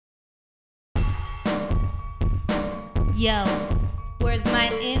Yo, where's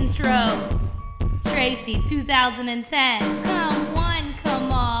my intro? Tracy, 2010. Come one,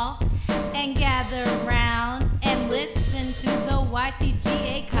 come all, and gather round and listen to the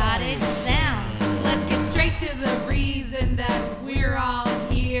YCGA Cottage Sound. Let's get straight to the reason that we're all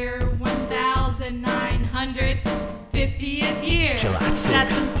here. 1,950th year. That's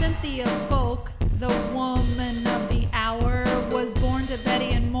when Cynthia Folk, the woman of the hour, was born to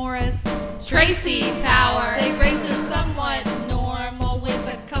Betty and Morris. Tracy Power. They raised her somewhat normal with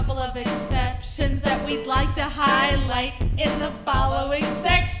a couple of exceptions that we'd like to highlight in the following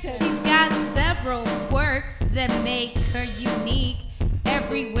section. She's got several quirks that make her unique.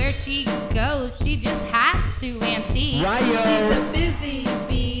 Everywhere she goes, she just has to antique. She's a busy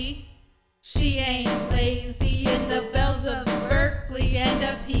bee. She ain't lazy in the bells of Berkeley and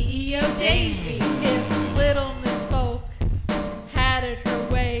a PEO daisy. If LittleMissFolk had it her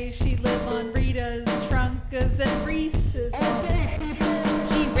way, she'd live on Rita's, Trunkas, and Reese's.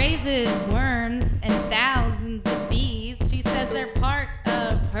 She raises worms and thousands of bees. She says they're part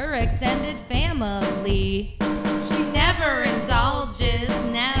of her extended family. She never indulges,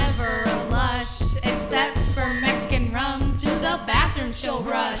 never a lush, except for Mexican rum to the bathroom she'll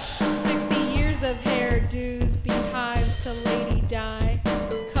rush. 60 years of hairdos, beehives to lady dye,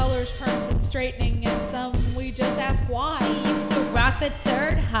 colors, perms, and straightening, and some we just ask why. She used to rock the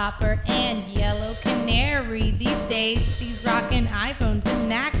turd hopper and yellow canary. These days she's rocking iPhones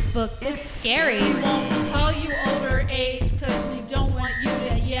and MacBooks. It's scary. We won't call you older age cause we don't want you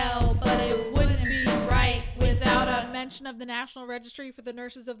to yell, but it wouldn't be right without a mention of the National Registry for the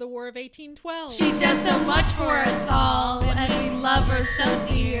Nurses of the War of 1812. She does so much for us all, and we love her so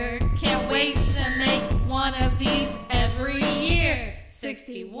dear. Can't wait to make one of these every year.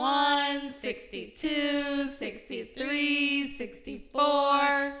 61, 62, 63,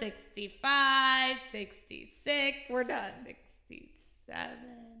 64, 65, 66. We're done. 67.